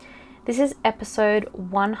This is episode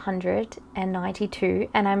 192,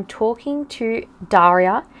 and I'm talking to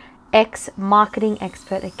Daria, ex-marketing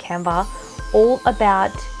expert at Canva, all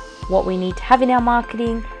about what we need to have in our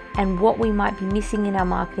marketing and what we might be missing in our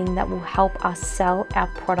marketing that will help us sell our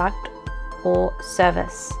product or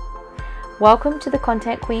service. Welcome to the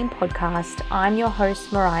Content Queen podcast. I'm your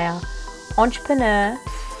host, Mariah, entrepreneur,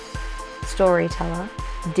 storyteller,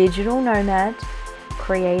 digital nomad,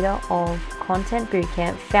 creator of Content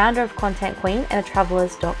Bootcamp, founder of Content Queen and a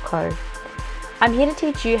travelers.co. I'm here to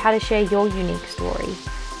teach you how to share your unique story,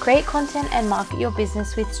 create content and market your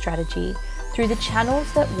business with strategy through the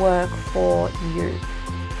channels that work for you.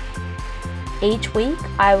 Each week,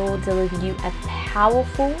 I will deliver you a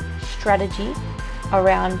powerful strategy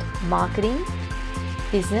around marketing,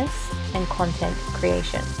 business, and content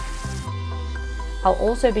creation. I'll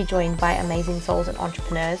also be joined by amazing souls and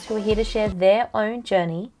entrepreneurs who are here to share their own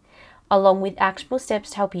journey, along with actionable steps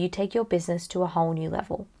to help you take your business to a whole new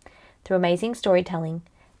level through amazing storytelling,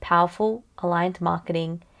 powerful aligned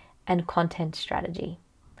marketing, and content strategy.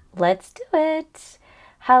 Let's do it.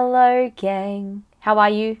 Hello, gang. How are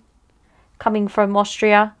you? Coming from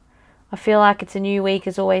Austria. I feel like it's a new week,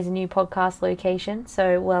 as always, a new podcast location.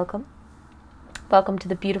 So welcome. Welcome to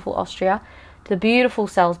the beautiful Austria, to the beautiful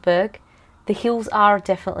Salzburg. The hills are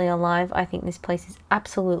definitely alive. I think this place is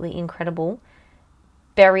absolutely incredible.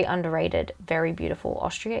 Very underrated, very beautiful.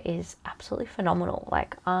 Austria is absolutely phenomenal.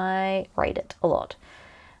 Like, I rate it a lot.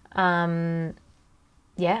 And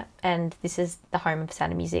this is the home of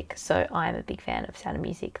Sound of Music, so I'm a big fan of Sound of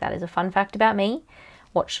Music. That is a fun fact about me.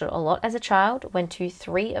 Watched it a lot as a child. Went to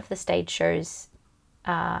 3 of the stage shows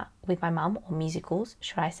with my mum, or musicals,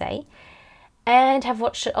 should I say, and have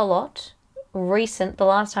watched it a lot. The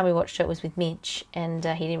last time we watched it was with Mitch, and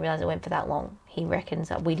he didn't realize it went for that long. He reckons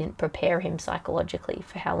that we didn't prepare him psychologically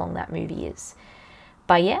for how long that movie is.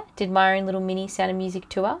 But yeah, did my own little mini Sound of Music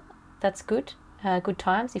tour. That's good. Good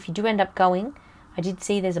times. If you do end up going, I did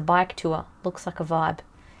see there's a bike tour. Looks like a vibe.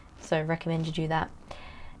 So recommend you do that.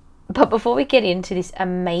 But before we get into this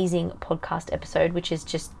amazing podcast episode, which is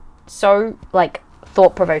just so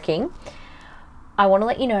thought-provoking, I want to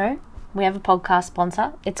let you know we have a podcast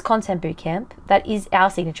sponsor. It's Content Bootcamp. That is our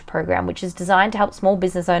signature program, which is designed to help small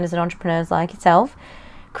business owners and entrepreneurs like yourself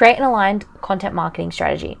create an aligned content marketing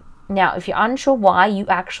strategy. Now, if you're unsure why you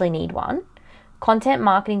actually need one, content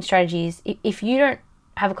marketing strategies, if you don't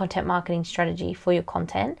have a content marketing strategy for your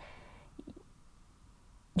content,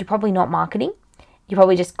 you're probably not marketing. You're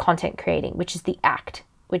probably just content creating, which is the act,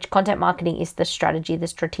 which content marketing is the strategy, the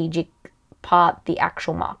strategic part, the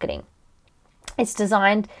actual marketing. It's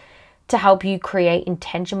designed to help you create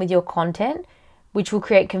intention with your content, which will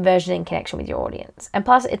create conversion and connection with your audience. And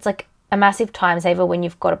plus, it's like a massive time saver when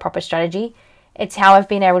you've got a proper strategy. It's how I've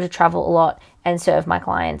been able to travel a lot and serve my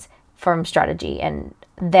clients from strategy, and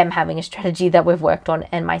them having a strategy that we've worked on,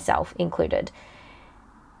 and myself included.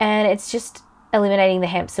 And it's just eliminating the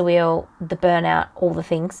hamster wheel, the burnout, all the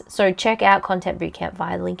things. So check out Content Bootcamp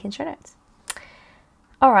via the link in show notes.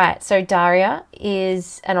 All right, so Daria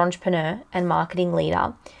is an entrepreneur and marketing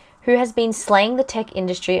leader who has been slaying the tech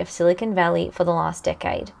industry of Silicon Valley for the last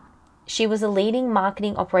decade. She was a leading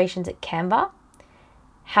marketing operations at Canva,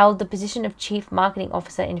 held the position of chief marketing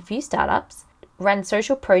officer in a few startups, ran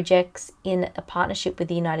social projects in a partnership with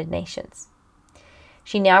the United Nations.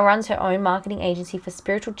 She now runs her own marketing agency for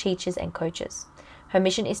spiritual teachers and coaches. Her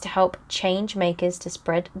mission is to help change makers to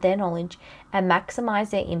spread their knowledge and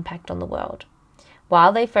maximize their impact on the world.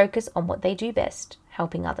 While they focus on what they do best,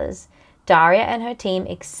 helping others, Daria and her team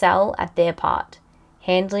excel at their part,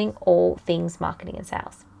 handling all things marketing and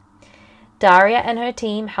sales. Daria and her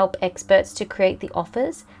team help experts to create the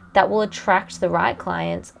offers that will attract the right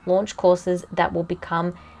clients, launch courses that will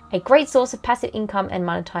become a great source of passive income, and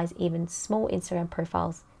monetize even small Instagram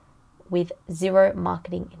profiles with zero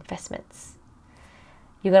marketing investments.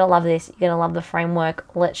 You're going to love this. You're going to love the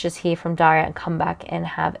framework. Let's just hear from Daria and come back and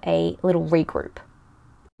have a little regroup.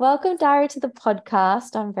 Welcome, Daria, to the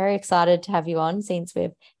podcast. I'm very excited to have you on, since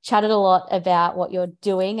we've chatted a lot about what you're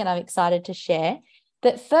doing, and I'm excited to share.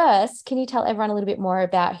 But first, can you tell everyone a little bit more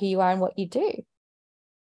about who you are and what you do?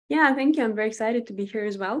 Yeah, thank you. I'm very excited to be here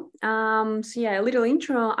as well. A little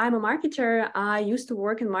intro. I'm a marketer. I used to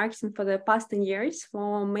work in marketing for the past 10 years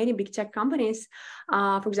for many big tech companies.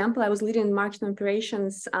 For example, I was leading marketing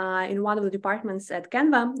operations in one of the departments at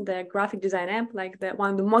Canva, the graphic design app,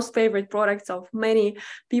 one of the most favorite products of many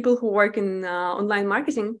people who work in online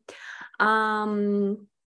marketing.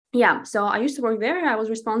 So I used to work there. I was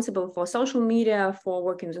responsible for social media, for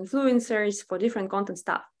working with influencers, for different content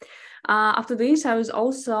stuff. After this, I was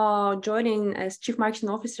also joining as chief marketing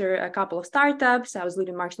officer a couple of startups. I was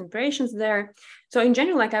leading marketing operations there. So in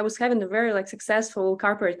general, like I was having a very like successful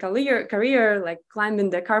corporate career, like climbing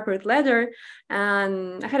the corporate ladder,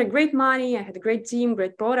 and I had a great money, I had a great team,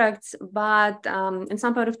 great products. But in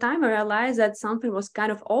some point of time, I realized that something was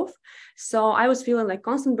kind of off. So I was feeling like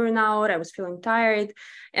constant burnout. I was feeling tired,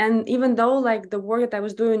 and even though like the work that I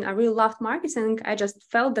was doing, I really loved marketing, I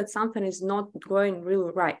just felt that something is not going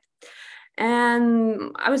really right.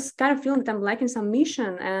 And I was kind of feeling that I'm lacking some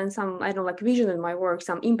mission and some, I don't know, like vision in my work,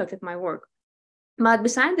 some impact at my work. But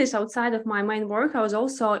beside this, outside of my main work, I was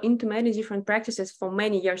also into many different practices for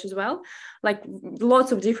many years as well, like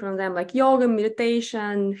lots of different them, like yoga,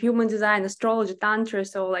 meditation, human design, astrology, tantra.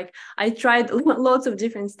 So like I tried lots of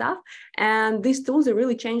different stuff, and these tools, they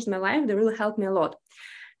really changed my life. They really helped me a lot.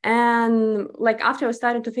 And like after I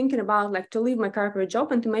started to thinking about like to leave my corporate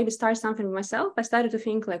job and to maybe start something with myself, I started to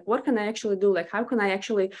think like, what can I actually do? Like, how can I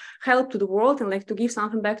actually help to the world and like to give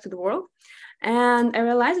something back to the world? And I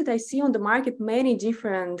realized that I see on the market many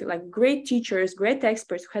different, like great teachers, great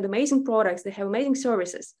experts who had amazing products, they have amazing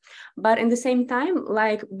services. But in the same time,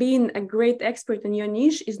 like being a great expert in your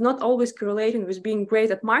niche is not always correlating with being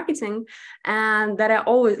great at marketing. And that I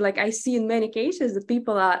always, like I see in many cases that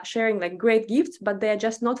people are sharing like great gifts, but they're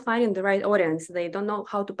just not finding the right audience. They don't know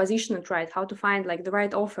how to position it right, how to find like the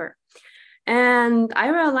right offer. And I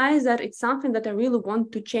realized that it's something that I really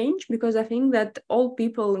want to change, because I think that all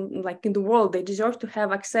people like in the world, they deserve to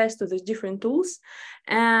have access to these different tools.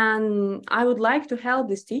 And I would like to help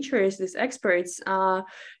these teachers, these experts, to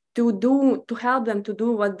help them to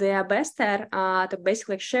do what they are best at, to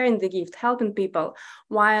basically like sharing the gift, helping people,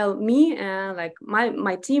 while me and like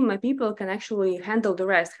my team, my people can actually handle the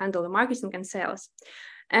rest, handle the marketing and sales.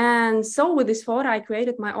 And so with this thought, I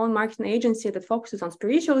created my own marketing agency that focuses on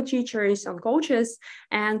spiritual teachers, on coaches.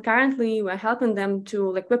 And currently we're helping them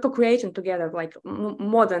to like, we're co-creating together, like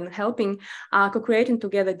more than helping, co-creating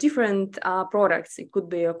together different products. It could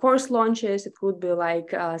be course launches, it could be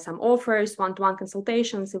like some offers, one-to-one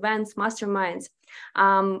consultations, events, masterminds.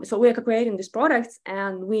 So we are co-creating these products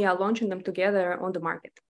and we are launching them together on the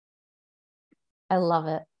market. I love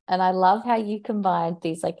it. And I love how you combined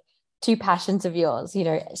these like two passions of yours, you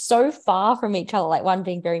know, so far from each other, like one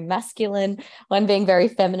being very masculine, one being very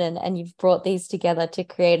feminine, and you've brought these together to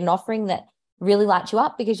create an offering that really lights you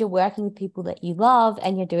up because you're working with people that you love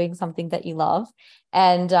and you're doing something that you love.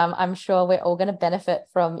 And I'm sure we're all going to benefit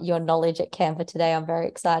from your knowledge at Canva today. I'm very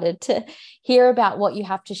excited to hear about what you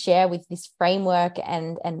have to share with this framework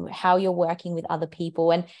and how you're working with other people.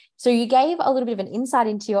 And so you gave a little bit of an insight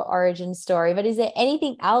into your origin story, but is there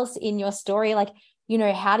anything else in your story? Like, you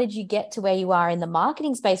know, how did you get to where you are in the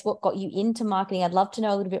marketing space? What got you into marketing? I'd love to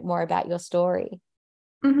know a little bit more about your story.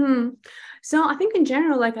 Mm-hmm. So I think in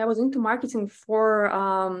general, like I was into marketing for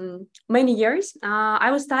many years.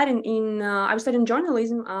 I was studying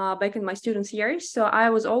journalism back in my students' years. So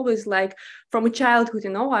I was always like from a childhood,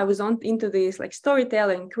 you know, I was into this like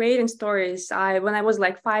storytelling, creating stories. When I was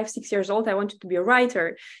like 5, 6 years old, I wanted to be a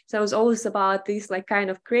writer. So I was always about this like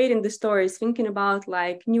kind of creating the stories, thinking about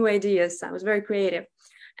like new ideas. I was very creative.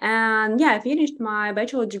 And yeah, I finished my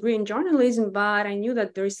bachelor degree in journalism, but I knew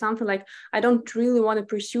that there is something like I don't really want to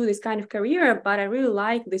pursue this kind of career, but I really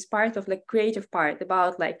like this part of like creative part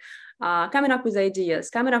about like coming up with ideas,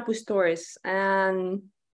 coming up with stories. And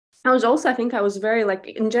I was also, I think I was very like,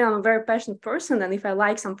 in general, I'm a very passionate person. And if I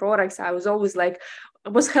like some products, I was always like, I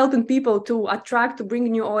was helping people to attract, to bring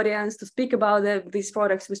new audience, to speak about these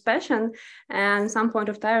products with passion. And some point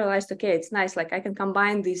of time I realized, okay, it's nice. Like I can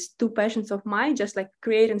combine these two passions of mine, just like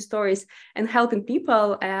creating stories and helping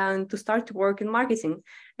people, and to start to work in marketing.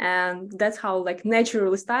 And that's how like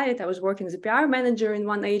naturally started. I was working as a PR manager in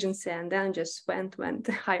one agency, and then just went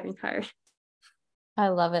higher and higher. I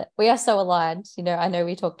love it. We are so aligned. You know, I know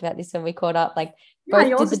we talked about this when we caught up, like Yeah, both you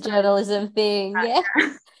did also the started. journalism thing. Yeah.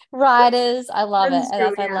 Yeah, Writers. I love that it. is And true.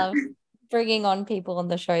 that's why I Yeah. love bringing on people on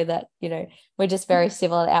the show that, you know, we're just very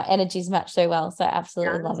similar. Our energies match so well. So I Yeah,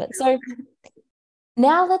 absolutely love that's it. true. So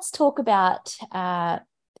now let's talk about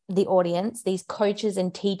the audience, these coaches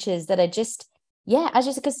and teachers that are just, yeah, as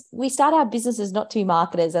just because we start our businesses not to be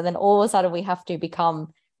marketers, and then all of a sudden we have to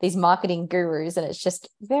become these marketing gurus, and it's just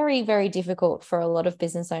very, very difficult for a lot of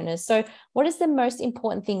business owners. So what is the most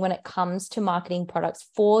important thing when it comes to marketing products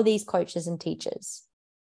for these coaches and teachers?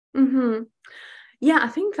 Mm-hmm. Yeah, I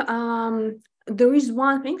think there is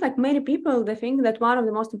one thing, like many people, they think that one of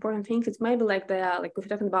the most important things is maybe like like if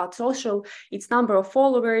you're talking about social, it's number of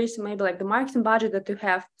followers, maybe like the marketing budget that you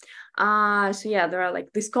have. So yeah, there are like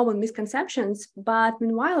these common misconceptions, but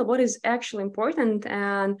meanwhile, what is actually important,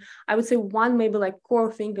 and I would say one maybe like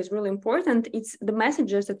core thing is really important, it's the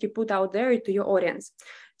messages that you put out there to your audience.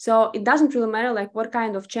 So it doesn't really matter like what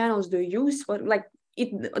kind of channels do you use, or like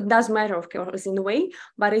it does matter, of course, in a way,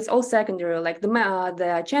 but it's all secondary, like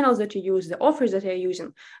the channels that you use, the offers that you're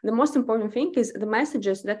using. The most important thing is the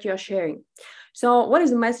messages that you're sharing. So what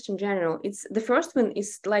is the message in general? It's the first one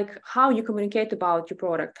is like how you communicate about your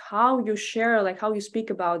product, how you share, like how you speak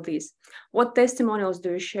about this, what testimonials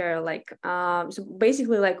do you share, like so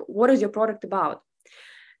basically like what is your product about.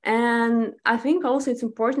 And I think also it's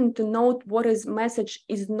important to note what is message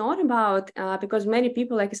is not about, because many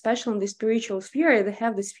people, like especially in the spiritual sphere, they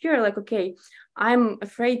have this fear, like, okay, I'm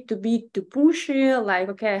afraid to be too pushy, like,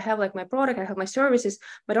 okay, I have like my product, I have my services,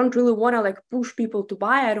 but I don't really want to like push people to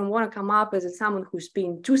buy. I don't want to come up as someone who's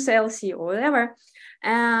being too salesy or whatever.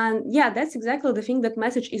 And yeah, that's exactly the thing that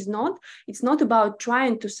message is not. It's not about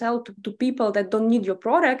trying to sell to people that don't need your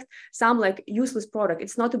product some like useless product.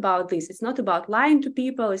 It's not about this. It's not about lying to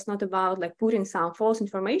people. It's not about like putting some false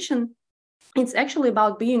information. It's actually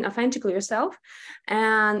about being authentically yourself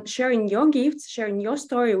and sharing your gifts, sharing your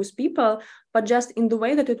story with people, but just in the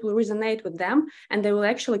way that it will resonate with them, and they will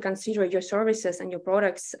actually consider your services and your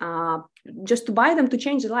products just to buy them, to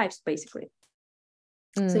change their lives, basically.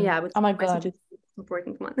 So yeah, I would Oh my say message God. is an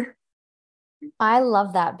important one. I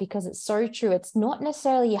love that because it's so true. It's not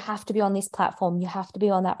necessarily you have to be on this platform, you have to be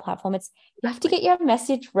on that platform. It's you have to Exactly. get your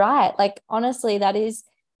message right. Like honestly, that is,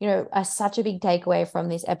 such a big takeaway from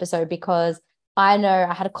this episode because I know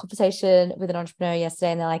I had a conversation with an entrepreneur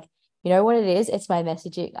yesterday and they're like, you know what it is? It's my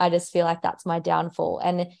messaging. I just feel like that's my downfall.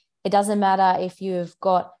 And it doesn't matter if you've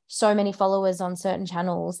got so many followers on certain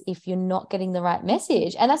channels if you're not getting the right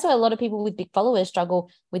message. And that's why a lot of people with big followers struggle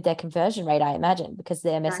with their conversion rate, I imagine, because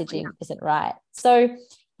their Exactly. Yeah. messaging isn't right. So,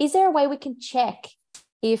 is there a way we can check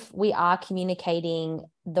if we are communicating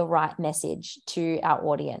the right message to our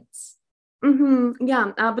audience?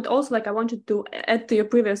 Yeah, but also like I wanted to add to your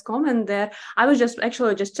previous comment that I was just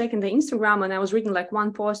actually just checking the Instagram, and I was reading like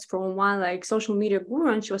one post from one like social media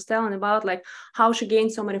guru, and she was telling about like how she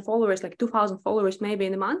gained so many followers, like 2,000 followers maybe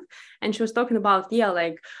in a month. And she was talking about, yeah,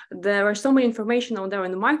 like there are so many information out there in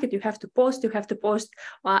the market. You have to post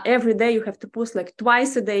every day. You have to post like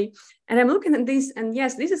twice a day. And I'm looking at this, and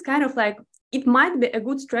yes, this is kind of like it might be a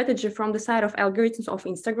good strategy from the side of algorithms of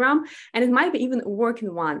Instagram, and it might be even a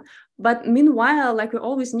working one. But meanwhile, like we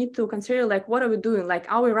always need to consider like what are we doing?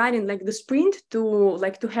 Like are we running like the sprint to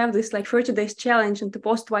have this like 30 days challenge and to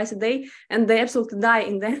post twice a day and they absolutely die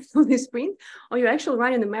in the end of the sprint? Or you're actually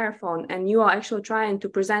running a marathon and you are actually trying to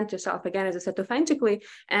present yourself, again, as I said, authentically,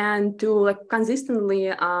 and to like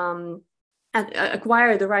consistently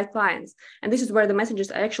acquire the right clients. And this is where the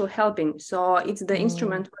messages are actually helping. So it's the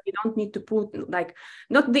instrument where you don't need to put like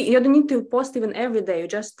you don't need to post even every day. You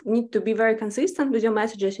just need to be very consistent with your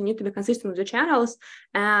messages. You need to be consistent with your channels,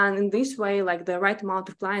 and in this way, like the right amount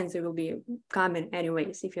of clients, they will be coming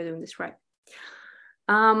anyways if you're doing this right.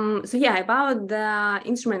 So yeah, about the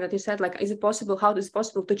instrument that you said, like, how is it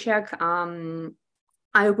possible to check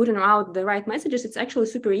are you putting out the right messages? It's actually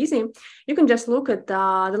super easy. You can just look at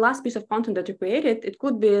the last piece of content that you created. It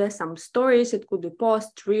could be some stories, it could be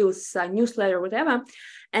posts, reels, newsletter, whatever,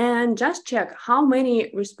 and just check how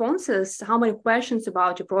many responses, how many questions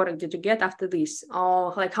about your product did you get after this,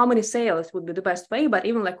 or like how many sales would be the best way, but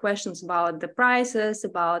even like questions about the prices,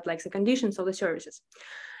 about like the conditions of the services.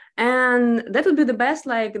 And that would be the best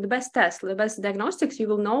test, the best diagnostics. You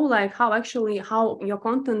will know like how well your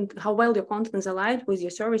content is aligned with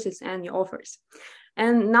your services and your offers.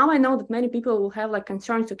 And now I know that many people will have like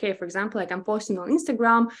concerns. Okay, for example, like I'm posting on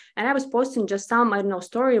Instagram and I was posting just some, I don't know,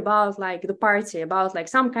 story about like the party, about like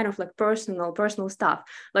some kind of like personal stuff.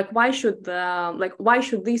 Like why should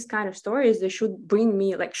these kind of stories, should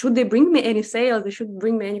they bring me any sales? They should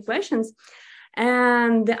bring me any questions?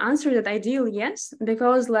 And the answer that ideal, yes,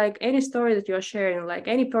 because like any story that you're sharing, like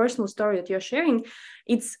any personal story that you're sharing,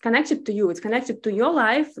 it's connected to you. It's connected to your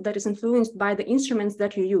life that is influenced by the instruments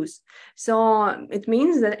that you use. So it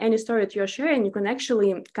means that any story that you're sharing, you can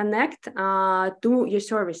actually connect to your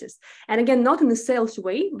services. And again, not in a sales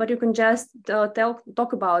way, but you can just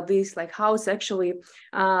talk about this, like how it's actually,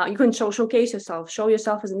 you can showcase yourself, show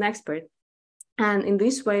yourself as an expert. And in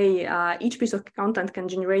this way, each piece of content can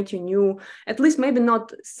generate you new, at least maybe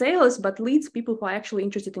not sales, but leads, people who are actually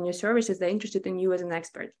interested in your services. They're interested in you as an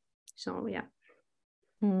expert. So, yeah.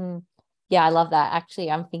 Yeah, I love that. Actually,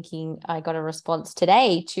 I'm thinking I got a response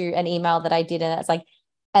today to an email that I did, and it's like,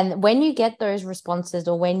 and when you get those responses,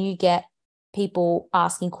 or when you get people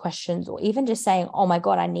asking questions, or even just saying, oh my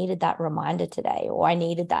God, I needed that reminder today, or I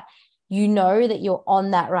needed that, you know that you're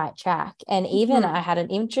on that right track. And even I had an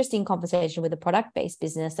interesting conversation with a product-based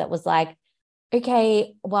business that was like,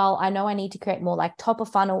 okay, well, I know I need to create more like top of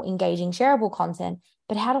funnel, engaging, shareable content,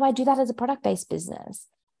 but how do I do that as a product-based business?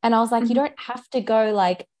 And I was like, you don't have to go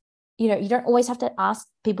like, you don't always have to ask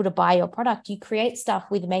people to buy your product. You create stuff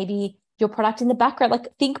with maybe your product in the background, like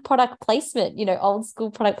think product placement, old school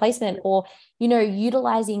product placement, or,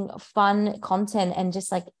 utilizing fun content and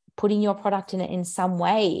just like putting your product in it in some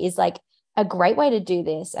way is like a great way to do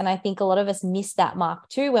this. And I think a lot of us miss that mark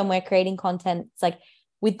too when we're creating content. It's like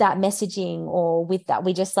with that messaging, or with that,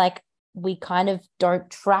 we kind of don't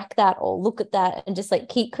track that or look at that and just like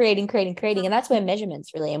keep creating. And that's where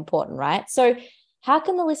measurement's really important, right? So how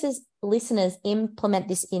can the listeners implement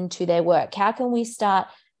this into their work? How can we start,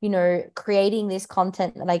 creating this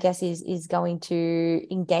content that I guess is going to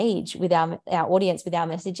engage with our audience, with our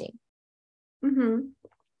messaging?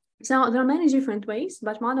 So there are many different ways,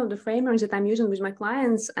 but one of the frameworks that I'm using with my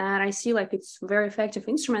clients, and I see like it's very effective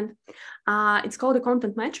instrument, it's called the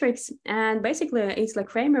content metrics. And basically it's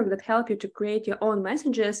like framework that help you to create your own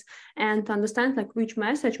messages and to understand like which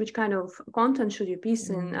message, which kind of content should you place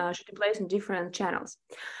in different channels.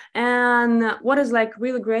 And what is like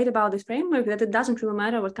really great about this framework, that it doesn't really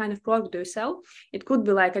matter what kind of product do you sell. It could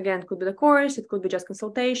be like, again, it could be the course, it could be just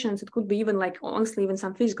consultations, it could be even like honestly even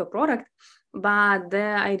some physical product, but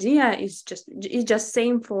the idea is just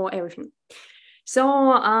same for everything.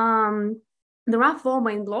 So there are 4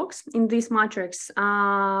 main blocks in these matrix.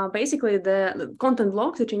 Basically the content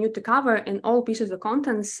blocks that you need to cover in all pieces of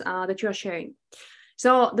contents that you are sharing.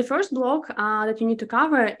 So the first block that you need to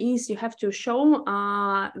cover is you have to show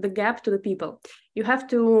the gap to the people. You have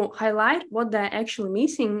to highlight what they're actually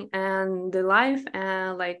missing and the life,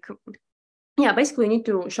 and basically you need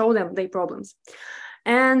to show them their problems.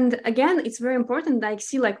 And again, it's very important. I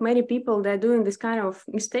see like many people, they're doing this kind of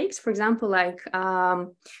mistakes. For example, like,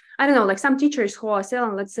 I don't know, like some teachers who are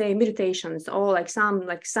selling, let's say, meditations or like some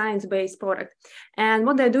like science-based product. And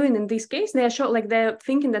what they're doing in this case, they're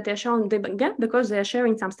thinking that they're showing the gap because they're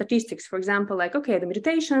sharing some statistics. For example, like, okay, the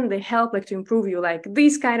meditation, they help like to improve you, like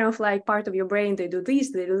this kind of like part of your brain, they do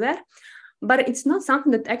this, they do that. But it's not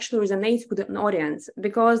something that actually resonates with an audience,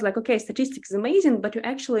 because like, okay, statistics is amazing, but you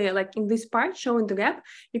actually like in this part showing the gap,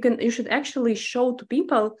 you should actually show to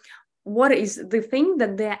people what is the thing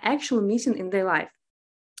that they're actually missing in their life.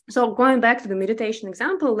 So going back to the meditation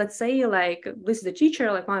example, let's say like this is a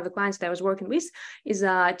teacher, like one of the clients that I was working with is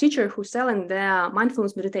a teacher who's selling their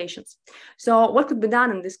mindfulness meditations. So what could be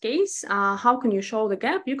done in this case? How can you show the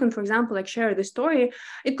gap? You can, for example, like share the story.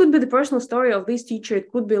 It could be the personal story of this teacher.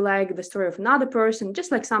 It could be like the story of another person,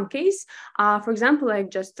 just like some case. For example, like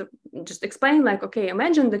just explain like, okay,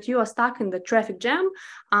 imagine that you are stuck in the traffic jam.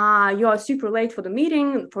 You are super late for the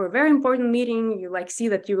meeting, for a very important meeting. You like see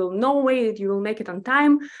that you will no way that you will make it on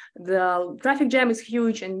time. The traffic jam is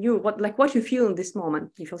huge, and what you feel in this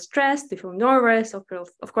moment? You feel stressed, you feel nervous, of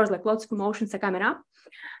course, like lots of emotions are coming up.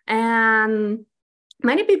 And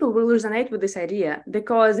many people will resonate with this idea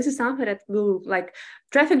because this is something that will like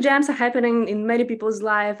traffic jams are happening in many people's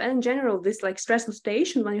life, and in general this like stressful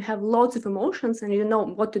situation when you have lots of emotions and you don't know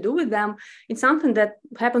what to do with them. It's something that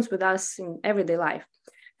happens with us in everyday life.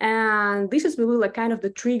 And this is really like kind of the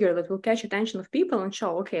trigger that will catch attention of people and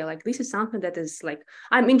show, okay, like this is something that is like,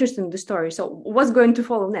 I'm interested in the story. So what's going to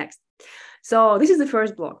follow next? So this is the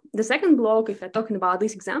first block. The second block, if I'm talking about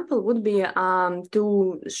this example, would be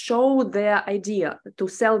to show the idea, to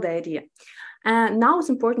sell the idea. And now it's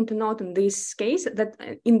important to note in this case that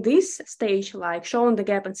in this stage, like showing the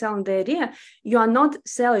gap and selling the idea, you are not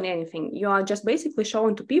selling anything. You are just basically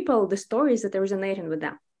showing to people the stories that are resonating with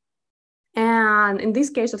them. And in this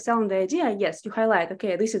case of selling the idea, yes, you highlight,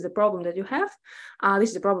 okay, this is the problem that you have, this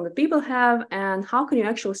is the problem that people have, and how can you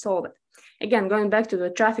actually solve it? Again, going back to the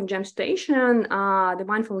traffic jam situation, the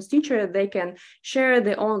mindfulness teacher, they can share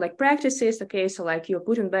their own like practices. Okay, so like you're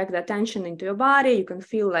putting back the attention into your body, you can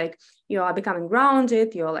feel like you are becoming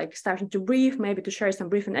grounded, you're like starting to breathe, maybe to share some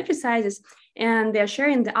breathing exercises, and they're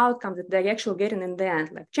sharing the outcomes that they're actually getting in the end,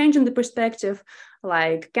 like changing the perspective,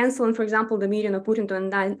 like canceling, for example, the meeting or putting to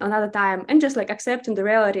another time, and just like accepting the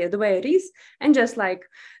reality the way it is, and just like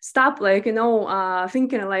stop like,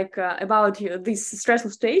 thinking like about this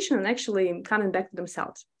stressful situation and actually coming back to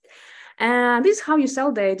themselves. And this is how you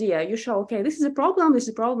sell the idea. You show, okay, this is a problem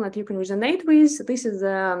that you can resonate with. This is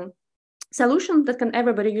solution that can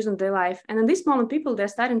everybody use in their life. And in this moment, people, they're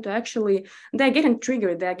starting to actually, they're getting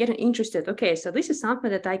triggered, they're getting interested. Okay, so this is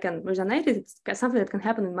something that I can resonate with, it's something that can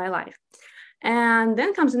happen in my life. And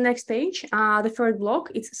then comes the next stage, the third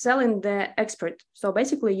block, it's selling the expert. So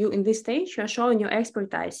basically you in this stage, you're showing your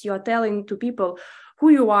expertise. You are telling to people who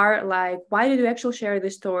you are, like, why did you actually share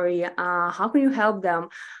this story? How can you help them?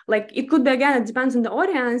 Like, it could be, again, it depends on the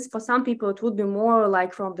audience. For some people, it would be more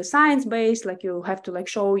like from the science base, like you have to like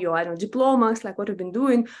show your, I don't know, diplomas, like what you've been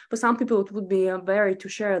doing. For some people, it would be very to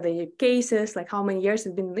share the cases, like how many years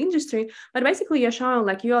you've been in the industry. But basically you're showing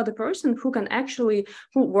like you are the person who can actually,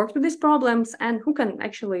 who worked with these problems and who can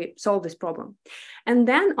actually solve this problem. And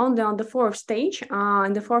then on the fourth stage,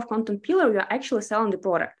 in the fourth content pillar, you're actually selling the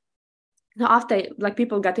product. Now, after like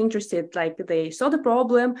people got interested, like they saw the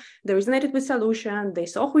problem, they resonated with solution, they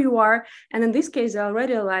saw who you are, and in this case, they're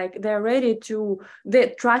ready to,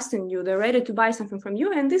 they trust in you, they're ready to buy something from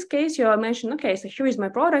you. And in this case, you mention, okay, so here is my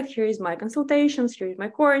product, here is my consultations, here is my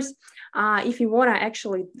course. If you want to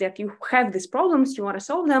actually, that you have these problems, you want to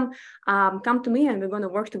solve them, come to me and we're going to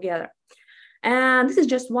work together. And this is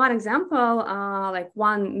just one example, like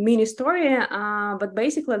one mini story, but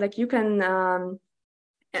basically, like you can.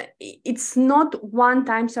 It's not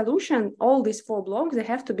one-time solution. All these four blocks, they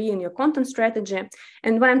have to be in your content strategy.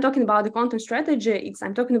 And when I'm talking about the content strategy,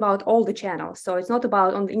 I'm talking about all the channels. So it's not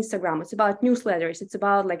about on the Instagram, it's about newsletters, it's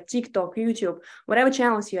about like TikTok, YouTube, whatever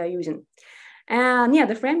channels you are using. And yeah,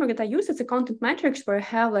 the framework that I use, it's a content matrix where I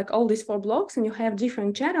have like all these four blocks and you have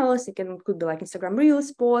different channels. It could be like Instagram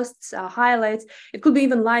Reels, posts, highlights. It could be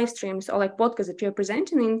even live streams or like podcasts that you're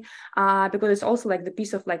presenting in, because it's also like the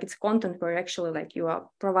piece of like it's content where actually like you are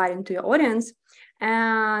providing to your audience.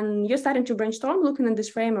 And you're starting to brainstorm looking at this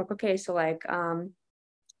framework. Okay, so like,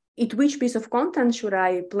 at which piece of content should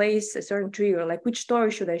I place a certain trigger? Like which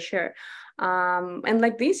story should I share? And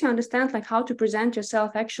like this, you understand like how to present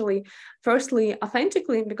yourself actually, firstly,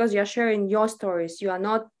 authentically, because you're sharing your stories. You're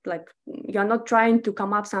not trying to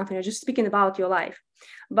come up something, you're just speaking about your life,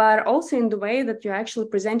 but also in the way that you're actually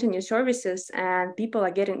presenting your services and people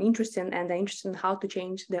are getting interested and they're interested in how to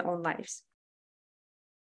change their own lives.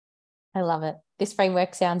 I love it. This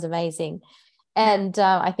framework sounds amazing. And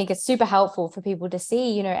I think it's super helpful for people to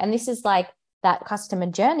see, and this is like that customer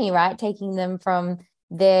journey, right? Taking them from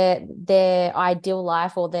their ideal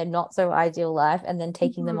life or their not so ideal life, and then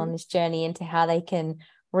taking them on this journey into how they can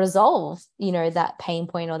resolve, that pain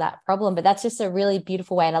point or that problem. But that's just a really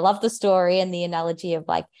beautiful way. And I love the story and the analogy of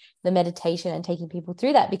like the meditation and taking people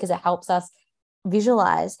through that, because it helps us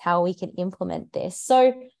visualize how we can implement this.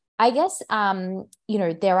 So I guess,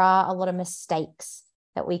 there are a lot of mistakes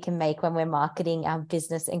that we can make when we're marketing our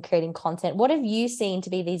business and creating content. What have you seen to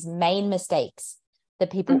be these main mistakes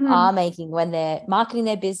that people are making when they're marketing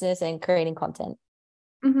their business and creating content?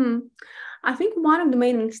 I think one of the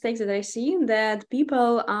main mistakes that I see that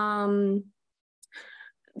people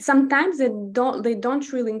sometimes they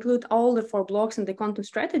don't really include all the four blocks in the content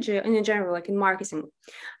strategy in general, like in marketing,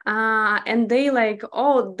 and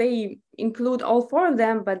they include all four of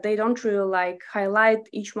them, but they don't really like highlight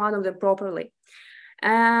each one of them properly.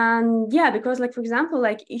 And yeah, because like, for example,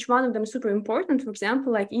 like each one of them is super important. For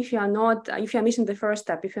example, like if you're missing the first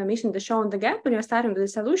step, if you're missing the show and the gap when you're starting with the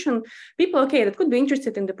solution, people, okay, that could be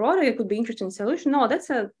interested in the product, it could be interested in the solution. No, that's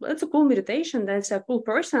a cool meditation, that's a cool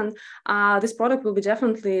person. This product will be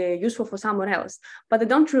definitely useful for someone else, but they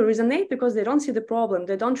don't really resonate because they don't see the problem.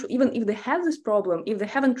 They don't, even if they have this problem, if they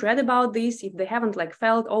haven't read about this, if they haven't like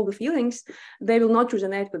felt all the feelings, they will not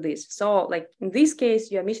resonate with this. So like in this case,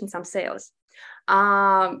 you are missing some sales.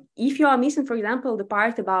 If you are missing, for example, the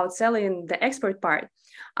part about selling the expert part,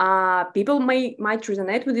 people might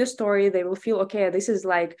resonate with your story. They will feel, okay, this is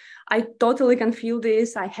like, I totally can feel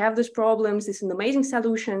this. I have these problems. This is an amazing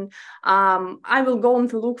solution. I will go on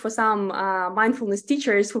to look for some mindfulness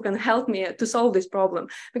teachers who can help me to solve this problem,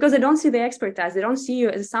 because they don't see the expertise. They don't see you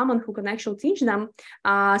as someone who can actually teach them,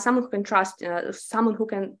 someone who can trust, someone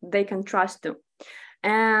they can trust to.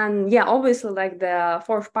 And yeah, obviously like the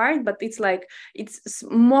fourth part, but it's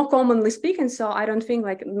more commonly speaking, so I don't think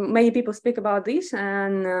like many people speak about this.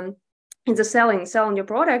 And it's a selling your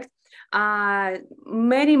product.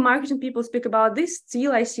 Many marketing people speak about this.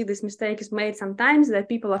 Still, I see this mistake is made sometimes, that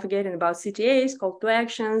people are forgetting about CTAs, call to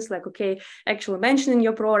actions, like, okay, actually mentioning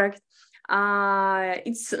your product.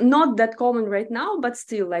 It's not that common right now, but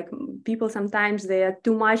still, like, people sometimes they are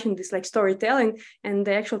too much in this like storytelling, and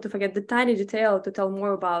they actually to forget the tiny detail to tell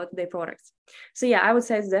more about their products. So yeah, I would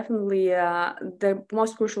say it's definitely the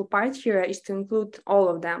most crucial part here is to include all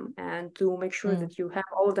of them and to make sure that you have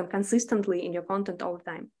all of them consistently in your content all the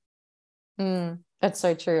time. That's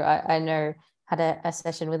so true. I know had a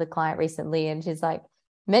session with a client recently, and she's like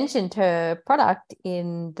mentioned her product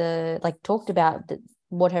in the, like, talked about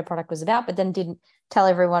what her product was about, but then didn't tell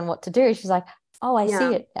everyone what to do. She's like, oh, I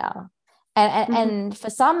see Yeah. it now. And for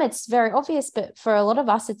some it's very obvious, but for a lot of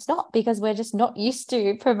us it's not, because we're just not used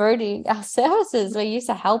to promoting our services. We're used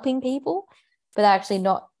to helping people, but actually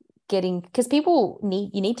not getting, because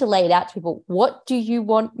you need to lay it out to people. What do you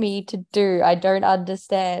want me to do? I don't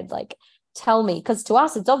understand. Like, tell me. Because to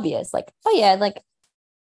us it's obvious, like, oh yeah, like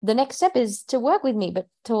the next step is to work with me. But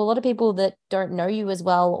to a lot of people that don't know you as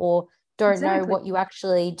well, or don't know Exactly. what you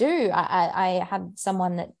actually do, I had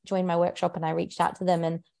someone that joined my workshop, and I reached out to them,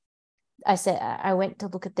 and I said, I went to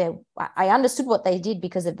look at I understood what they did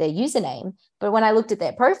because of their username. But when I looked at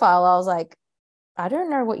their profile, I was like, I don't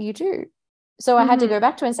know what you do. So I had to go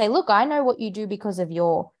back to and say, look, I know what you do because of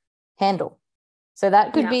your handle. So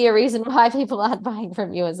that could Yeah. be a reason why people aren't buying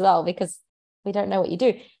from you as well, because we don't know what you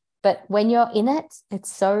do. But when you're in it,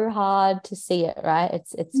 it's so hard to see it, right?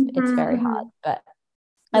 It's very hard. But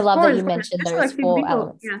I Of love that course, you mentioned especially those like for four people,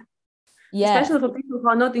 elements. yeah, Yeah. especially for people who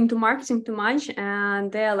are not into marketing too much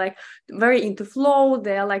and they're like very into flow,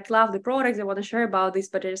 they're like love the products, they want to share about this,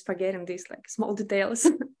 but they're just forgetting these like small details.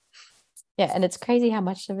 Yeah. And it's crazy how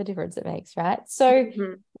much of a difference it makes, right? So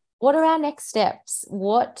Mhm. what are our next steps?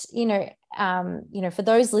 What, for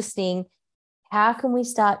those listening, how can we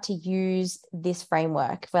start to use this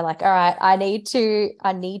framework? We're like, all right, I need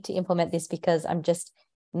to implement this because I'm just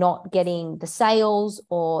not getting the sales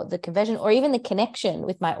or the conversion or even the connection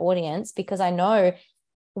with my audience, because I know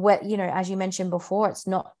what, as you mentioned before, it's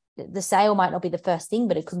not, the sale might not be the first thing,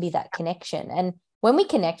 but it could be that connection. And when we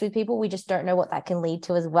connect with people, we just don't know what that can lead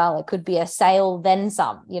to as well. It could be a sale, then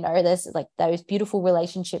some, there's like those beautiful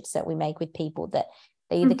relationships that we make with people that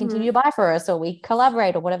they either continue to buy for us or we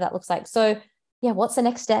collaborate or whatever that looks like. So yeah, what's the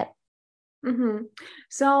next step?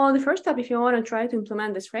 So the first step, if you want to try to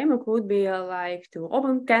implement this framework, would be like to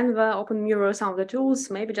open Canva, open Miro, some of the tools,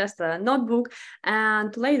 maybe just a notebook,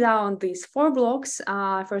 and to lay down these 4 blocks.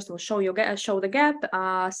 First of all, show the gap,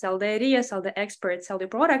 sell the idea, sell the expert, sell the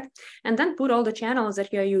product, and then put all the channels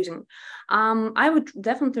that you are using. I would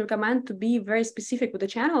definitely recommend to be very specific with the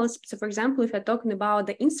channels. So for example, if you're talking about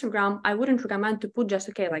the Instagram, I wouldn't recommend to put just,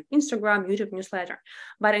 like Instagram, YouTube, newsletter.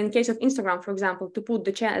 But in case of Instagram, for example, to put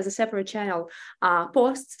the channel as a separate channel,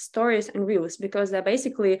 posts, stories, and reels, because they're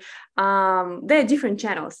basically they're different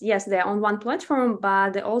channels. Yes, they're on one platform,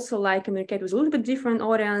 but they also like communicate with a little bit different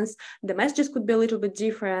audience. The messages could be a little bit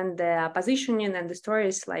different. The positioning and the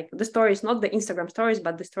stories, like the stories, not the Instagram stories,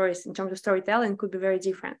 but the stories in terms of storytelling could be very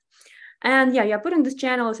different. And yeah, putting these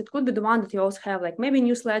channels, it could be the one that you also have, like maybe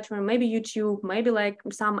newsletter, maybe YouTube, maybe like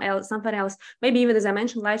something else, maybe even, as I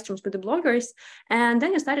mentioned, live streams with the bloggers. And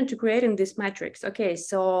then you're starting to creating these metrics. Okay,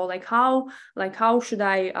 so how should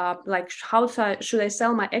I should I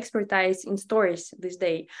sell my expertise in stories this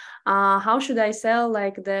day? How should I sell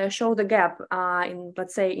like the show the gap in,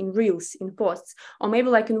 let's say, in reels, in posts, or maybe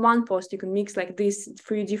like in one post you can mix like these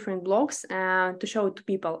 3 different blocks to show it to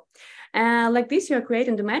people. And like this, you're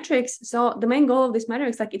creating the metrics. So the main goal of this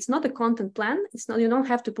metrics, like, it's not a content plan. It's not, you don't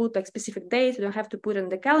have to put like specific dates. You don't have to put in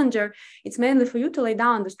the calendar. It's mainly for you to lay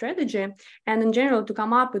down the strategy and in general to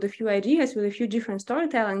come up with a few ideas, with a few different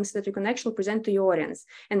storytellings that you can actually present to your audience.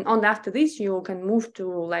 And after this, you can move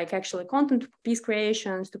to like actually content piece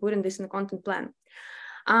creations to put in this in the content plan.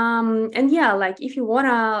 And yeah, like if you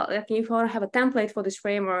wanna have a template for this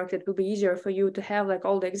framework, it will be easier for you to have like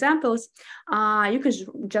all the examples. You can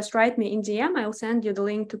just write me in DM. I'll send you the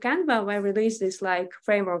link to Canva where I release this like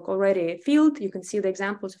framework already filled. You can see the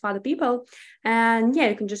examples of other people, and yeah,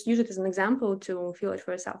 you can just use it as an example to fill it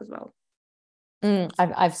for yourself as well.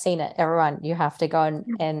 I've seen it. Everyone, you have to go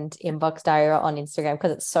and inbox Daria on Instagram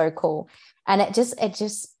because it's so cool, and it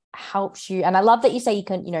just helps you. And I love that you say you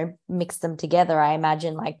can mix them together. I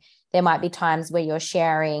imagine like there might be times where you're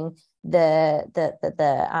sharing the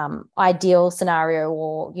ideal scenario,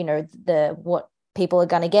 or the what people are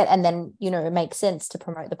going to get, and then it makes sense to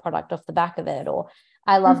promote the product off the back of it. Or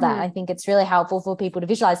I love that. I think it's really helpful for people to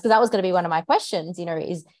visualize, because that was going to be one of my questions.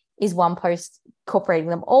 Is one post incorporating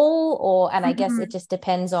them all, and I guess it just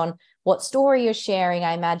depends on what story you're sharing,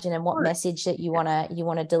 I imagine, and what message that you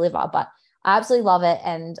want to deliver. But I absolutely love it.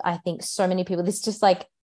 And I think so many people, it's just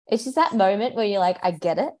that moment where you're like, I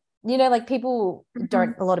get it. Like people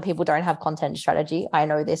a lot of people don't have content strategy. I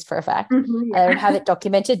know this for a fact. They don't have it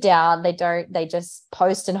documented down. They just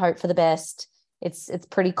post and hope for the best. It's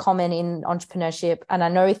pretty common in entrepreneurship. And I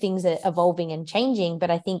know things are evolving and changing,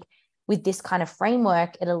 but I think with this kind of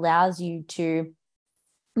framework, it allows you to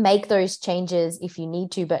make those changes if you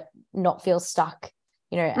need to, but not feel stuck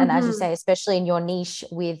and as you say, especially in your niche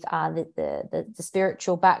with the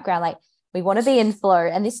spiritual background, like we want to be in flow,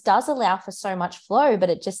 and this does allow for so much flow, but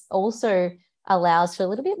it just also allows for a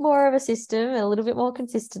little bit more of a system, a little bit more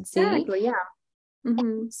consistency. Exactly, yeah.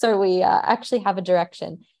 So we actually have a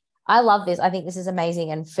direction. I love this. I think this is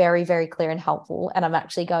amazing and very, very clear and helpful. And I'm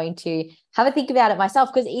actually going to have a think about it myself,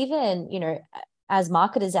 because even, as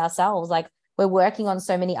marketers ourselves, like we're working on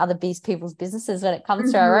so many other people's businesses. When it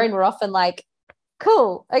comes to our own, we're often like,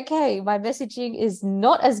 cool, okay, my messaging is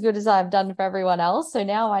not as good as I've done for everyone else. So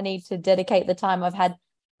now I need to dedicate the time. I've had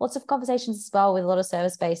lots of conversations as well with a lot of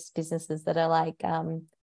service-based businesses that are like,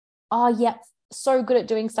 oh, yeah, so good at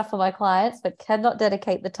doing stuff for my clients, but cannot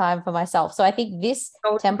dedicate the time for myself. So I think this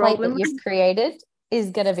template that you've created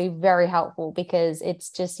is going to be very helpful, because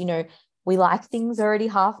it's just, we like things already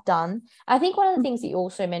half done. I think one of the things that you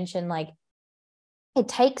also mentioned, like, it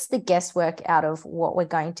takes the guesswork out of what we're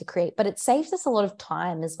going to create, but it saves us a lot of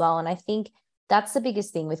time as well. And I think that's the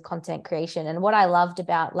biggest thing with content creation. And what I loved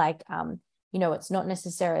about, like, it's not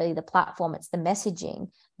necessarily the platform, it's the messaging.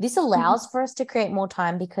 This allows for us to create more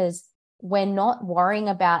time, because we're not worrying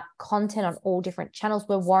about content on all different channels.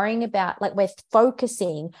 We're worrying about, like, we're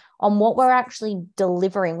focusing on what we're actually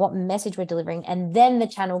delivering, what message we're delivering. And then the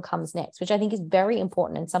channel comes next, which I think is very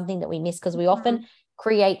important and something that we miss, because we often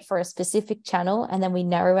create for a specific channel and then we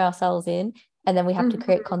narrow ourselves in, and then we have to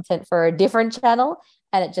create content for a different channel,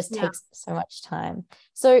 and it just takes so much time.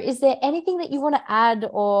 So is there anything that you want to add,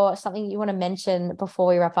 or something you want to mention before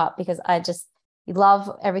we wrap up? Because I just love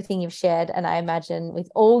everything you've shared, and I imagine with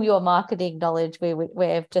all your marketing knowledge,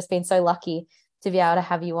 we've just been so lucky to be able to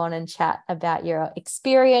have you on and chat about your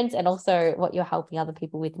experience and also what you're helping other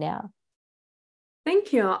people with now.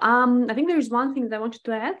 Thank you. I think there's one thing that I wanted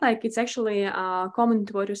to add. Like, it's actually common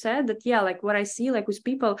to what you said, that like what I see, like, with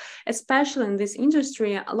people, especially in this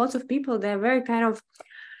industry, lots of people, they're very kind of,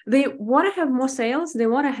 they want to have more sales, they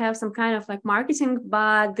want to have some kind of like marketing,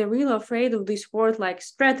 but they're really afraid of this word like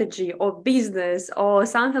strategy or business or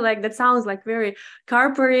something like that. Sounds like very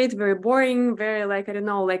corporate, very boring, very, like, I don't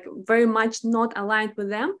know, like very much not aligned with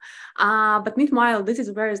them. But meanwhile, this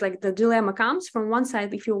is where is like the dilemma comes from. One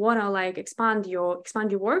side, if you want to like expand your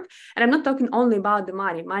work, and I'm not talking only about the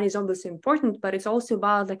money is obviously important, but it's also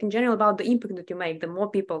about, like, in general, about the impact that you make. The more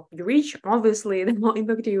people you reach, obviously the more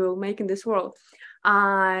impact you will make in this world.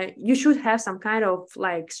 You should have some kind of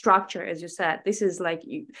like structure, as you said. This is like,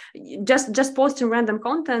 you just posting random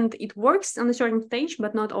content, it works on a certain stage,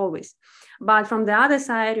 but not always. But from the other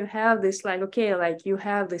side, you have this, like, okay, like, you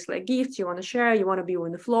have this like gifts you want to share, you want to be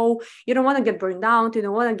in the flow, you don't want to get burned out, you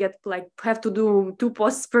don't want to get like have to do 2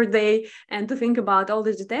 posts per day and to think about all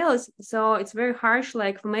these details. So it's very harsh,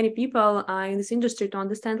 like, for many people in this industry to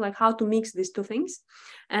understand like how to mix these two things.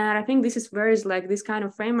 And I think this is where is like this kind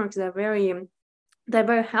of frameworks are they're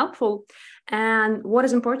very helpful. And what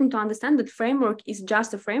is important to understand, that framework is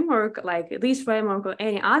just a framework, like this framework or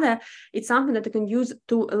any other. It's something that you can use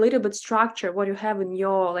to a little bit structure what you have in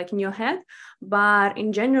your head, but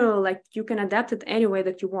in general, like, you can adapt it any way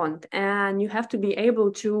that you want. And you have to be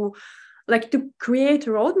able to, like, to create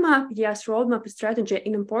a roadmap. Yes, roadmap strategy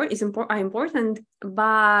are important,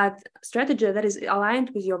 but strategy that is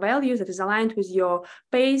aligned with your values, that is aligned with your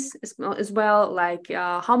pace as well. Like,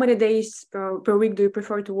 how many days per week do you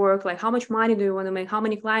prefer to work? Like, how much money do you want to make? How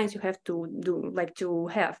many clients you have to do, like, to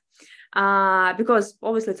have? Because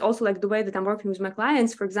obviously it's also like the way that I'm working with my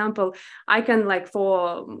clients. For example, I can, like,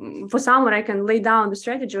 for someone, I can lay down the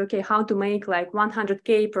strategy, okay, how to make like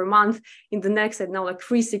 100K per month in the next, I don't know, like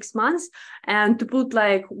 3-6 months, and to put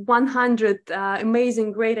like 100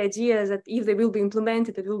 amazing great ideas that if they will be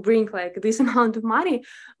implemented, it will bring like this amount of money.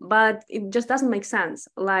 But it just doesn't make sense.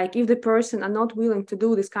 Like, if the person are not willing to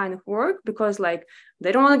do this kind of work because, like,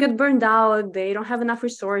 they don't want to get burned out, they don't have enough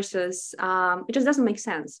resources, it just doesn't make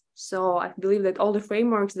sense. So I believe that all the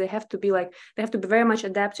frameworks, they have to be very much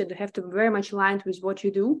adapted, they have to be very much aligned with what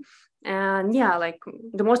you do. And yeah, like,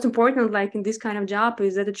 the most important, like, in this kind of job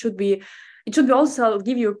is that it should be also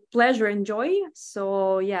give you pleasure and joy.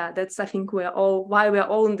 So yeah, that's, I think, why we're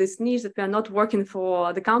all in this niche, that we are not working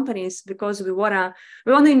for the companies, because we wanna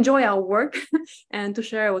enjoy our work and to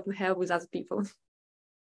share what we have with other people.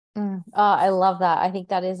 Oh, I love that. I think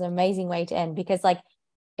that is an amazing way to end, because, like,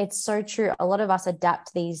 it's so true. A lot of us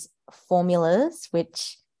adapt these formulas,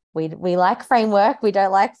 which we like framework, we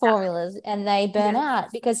don't like formulas, and they burn out,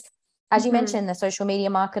 because, as you mentioned, the social media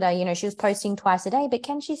marketer, she was posting twice a day, but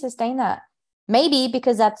can she sustain that? Maybe,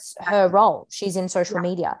 because that's her role. She's in social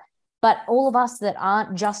media. But all of us that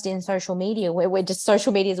aren't just in social media, where we're just,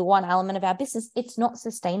 social media is one element of our business, it's not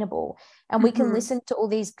sustainable. And we can listen to all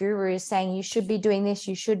these gurus saying you should be doing this,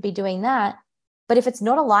 you should be doing that. But if it's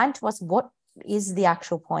not aligned to us, what is the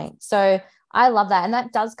actual point? So I love that. And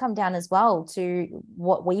that does come down as well to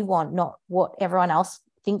what we want, not what everyone else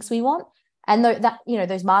thinks we want. And that, you know,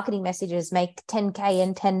 those marketing messages, make 10K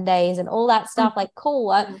in 10 days and all that stuff, like,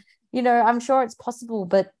 cool. You know, I'm sure it's possible,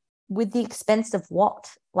 but with the expense of what?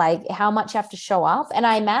 Like, how much you have to show up. And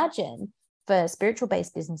I imagine for spiritual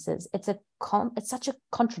based businesses, it's such a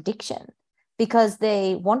contradiction, because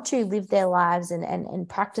they want to live their lives and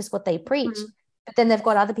practice what they preach. But then they've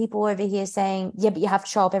got other people over here saying, yeah, but you have to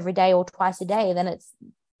show up every day or twice a day. Then it's,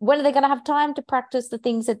 when are they going to have time to practice the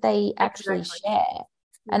things that they actually share?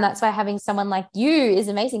 Yeah. And that's why having someone like you is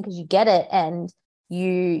amazing, because you get it, and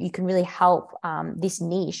you can really help this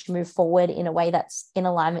niche move forward in a way that's in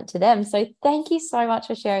alignment to them. So thank you so much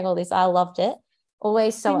for sharing all this. I loved it.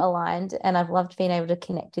 Always so aligned, and I've loved being able to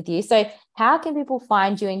connect with you. So how can people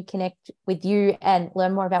find you and connect with you and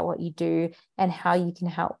learn more about what you do and how you can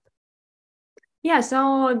help? Yeah,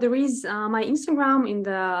 so there is my Instagram in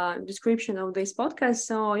the description of this podcast.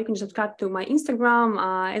 So you can just cut to my Instagram.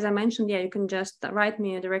 As I mentioned, yeah, you can just write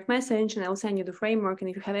me a direct message and I'll send you the framework. And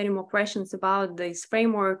if you have any more questions about this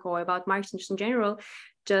framework or about marketing just in general,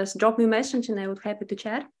 just drop me a message and I would be happy to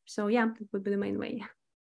chat. So yeah, that would be the main way.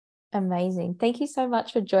 Amazing. Thank you so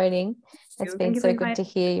much for joining. It's been so good to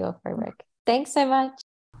hear your framework. Thanks so much.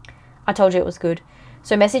 I told you it was good.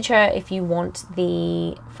 So message her if you want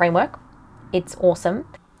the framework. It's awesome.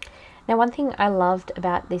 Now, one thing I loved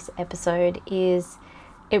about this episode is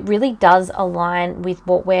it really does align with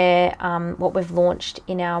what we've launched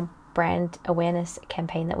in our brand awareness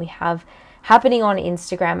campaign that we have happening on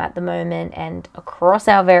Instagram at the moment and across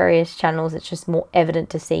our various channels. It's just more evident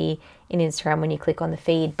to see in Instagram when you click on the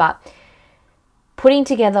feed. But putting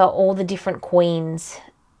together all the different queens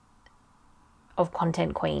of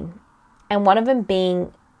Content Queen, and one of them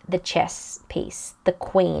being the chess piece, the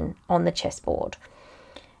queen on the chessboard.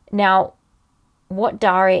 Now, what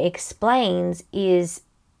Daria explains is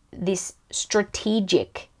this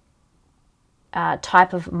strategic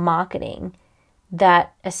type of marketing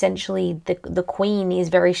that essentially the queen is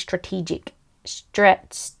very strategic.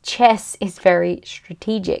 Chess is very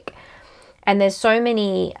strategic. And there's so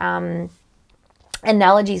many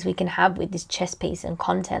analogies we can have with this chess piece and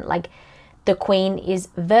content. Like, the queen is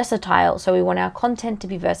versatile, so we want our content to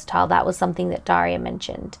be versatile. That was something that Daria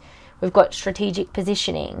mentioned. We've got strategic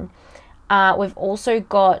positioning. We've also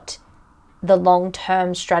got the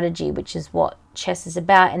long-term strategy, which is what chess is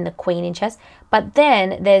about, and the queen in chess. But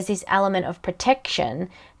then there's this element of protection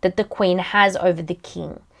that the queen has over the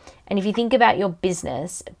king. And if you think about your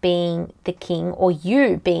business being the king, or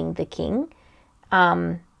you being the king,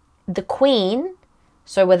 the queen,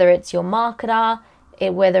 so whether it's your marketer,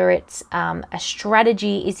 whether it's a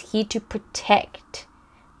strategy, is here to protect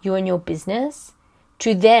you and your business,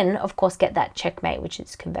 to then, of course, get that checkmate, which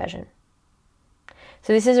is conversion.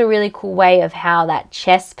 So this is a really cool way of how that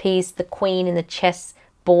chess piece, the queen in the chess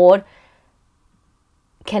board,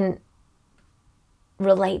 can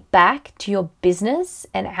relate back to your business,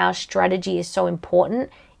 and how strategy is so important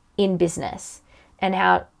in business, and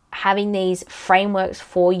how having these frameworks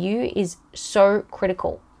for you is so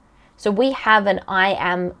critical. So we have an I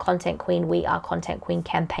Am Content Queen, We Are Content Queen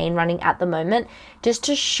campaign running at the moment, just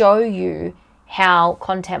to show you how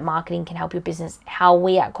content marketing can help your business, how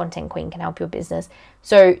We Are Content Queen can help your business.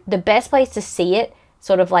 So the best place to see it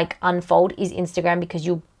sort of like unfold is Instagram, because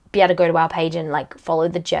you'll be able to go to our page and like follow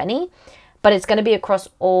the journey. But it's going to be across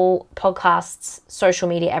all podcasts, social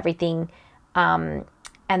media, everything. And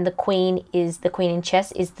the queen in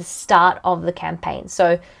chess is the start of the campaign.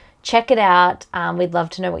 So check it out. We'd love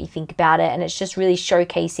to know what you think about it. And it's just really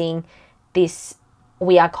showcasing this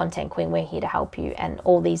We Are Content Queen, we're here to help you, and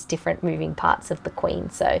all these different moving parts of the queen.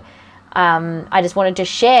 So I just wanted to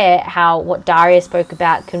share how what Daria spoke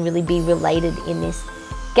about can really be related in this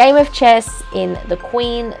game of chess, in the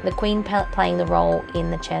queen playing the role in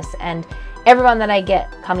the chess. And everyone that I get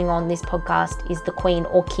coming on this podcast is the queen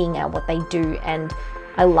or king at what they do. And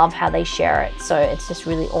I love how they share it. So it's just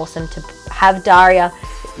really awesome to have Daria,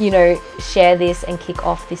 share this and kick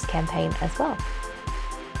off this campaign as well.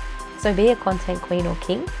 So be a content queen or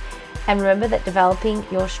king, and remember that developing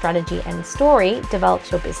your strategy and story develops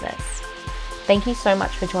your business. Thank you so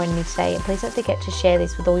much for joining me today, and please don't forget to share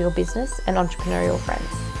this with all your business and entrepreneurial friends.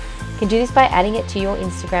 You can do this by adding it to your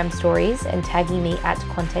Instagram stories and tagging me at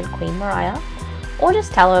Content Queen Mariah, or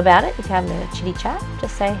just tell them about it if you're having a chitty chat.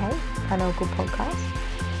 Just say, hey, I know a good podcast.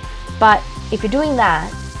 But if you're doing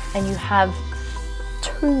that and you have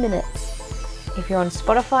 2 minutes, if you're on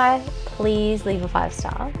Spotify, please leave a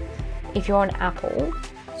 5-star. If you're on Apple,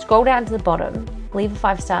 scroll down to the bottom, leave a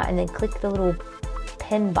 5-star, and then click the little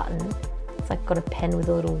pen button. It's like got a pen with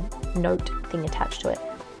a little note thing attached to it.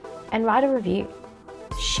 And write a review.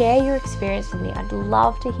 Share your experience with me. I'd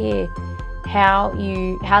love to hear how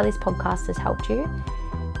this podcast has helped you.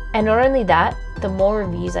 And not only that, the more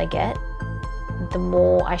reviews I get, the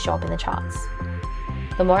more I show up in the charts.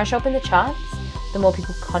 The more I show up in the charts, the more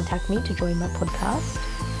people contact me to join my podcast.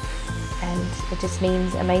 And it just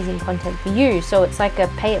means amazing content for you. So it's like a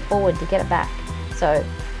pay it forward to get it back. So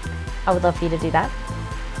I would love for you to do that.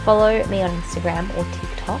 Follow me on Instagram or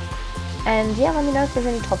TikTok. And yeah, let me know if there's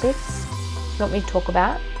any topics you want me to talk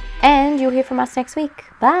about. And you'll hear from us next week.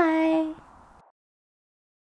 Bye.